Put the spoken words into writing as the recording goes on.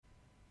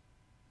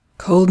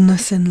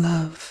Coldness in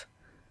love.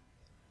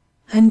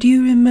 And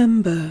you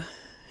remember,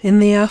 in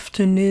the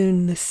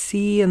afternoon the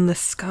sea and the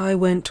sky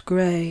went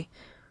grey,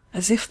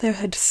 as if there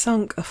had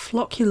sunk a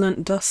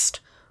flocculent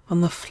dust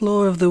on the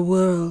floor of the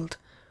world.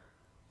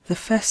 The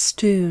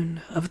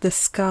festoon of the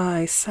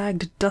sky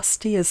sagged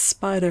dusty as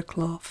spider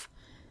cloth,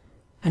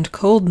 and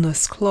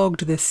coldness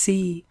clogged the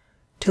sea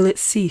till it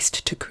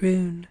ceased to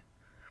croon.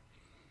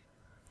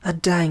 A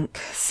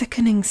dank,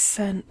 sickening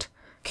scent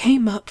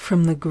came up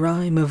from the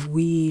grime of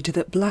weed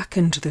that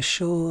blackened the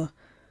shore,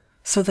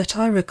 so that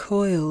I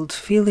recoiled,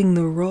 feeling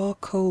the raw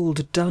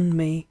cold dun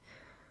me.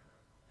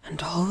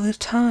 And all the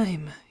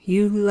time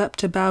you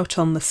leapt about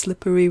on the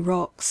slippery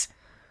rocks,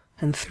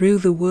 and threw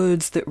the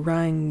words that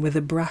rang with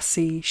a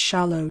brassy,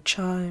 shallow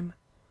chime.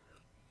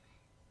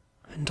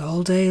 And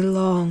all day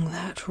long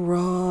that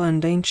raw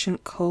and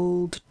ancient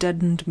cold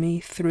deadened me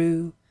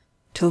through,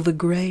 till the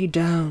grey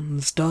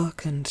downs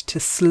darkened to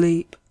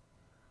sleep.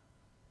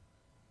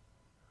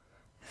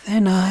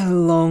 Then I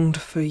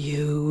longed for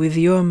you with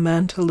your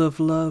mantle of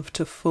love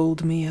to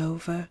fold me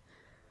over,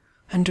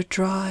 and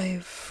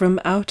drive from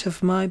out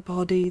of my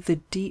body the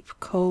deep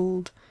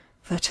cold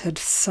that had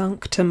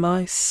sunk to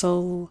my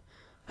soul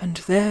and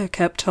there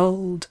kept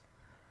hold.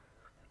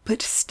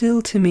 But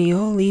still to me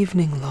all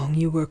evening long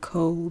you were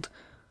cold,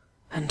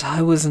 and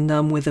I was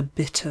numb with a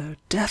bitter,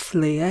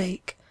 deathly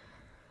ache,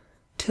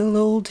 till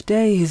old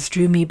days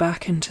drew me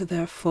back into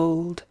their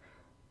fold,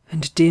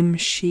 and dim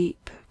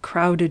sheep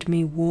crowded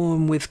me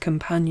warm with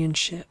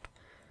companionship,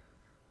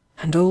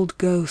 and old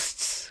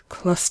ghosts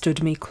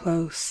clustered me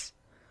close,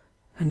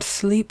 and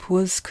sleep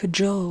was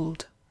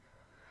cajoled.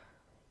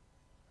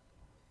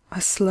 I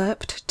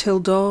slept till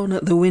dawn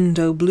at the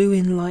window blew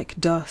in like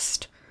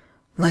dust,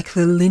 like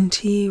the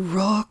linty,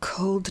 raw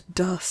cold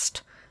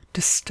dust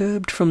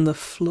disturbed from the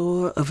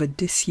floor of a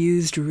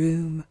disused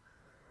room,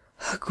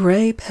 a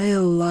grey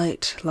pale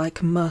light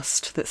like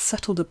must that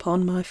settled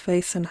upon my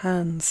face and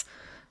hands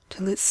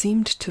till it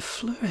seemed to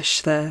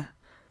flourish there,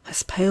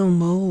 as pale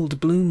mould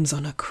blooms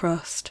on a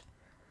crust.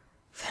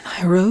 Then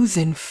I rose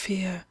in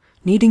fear,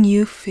 needing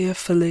you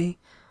fearfully,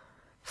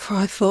 for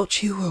I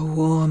thought you were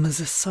warm as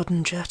a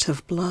sudden jet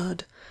of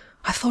blood.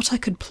 I thought I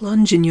could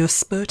plunge in your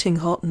spurting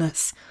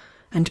hotness,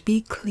 and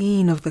be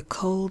clean of the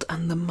cold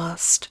and the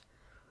must.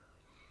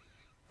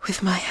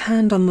 With my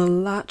hand on the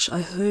latch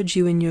I heard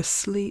you in your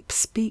sleep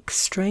speak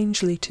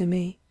strangely to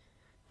me,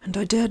 and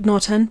I dared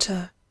not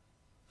enter,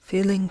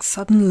 feeling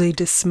suddenly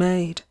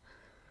dismayed.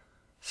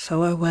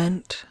 So I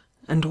went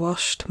and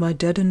washed my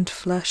deadened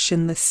flesh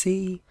in the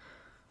sea,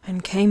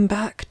 and came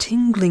back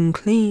tingling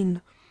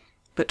clean,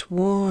 but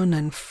worn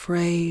and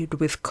frayed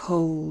with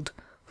cold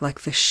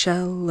like the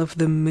shell of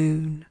the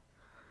moon.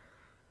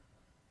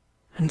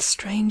 And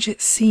strange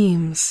it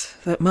seems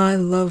that my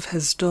love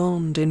has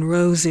dawned in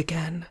rose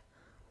again,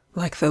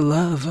 like the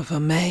love of a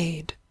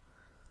maid.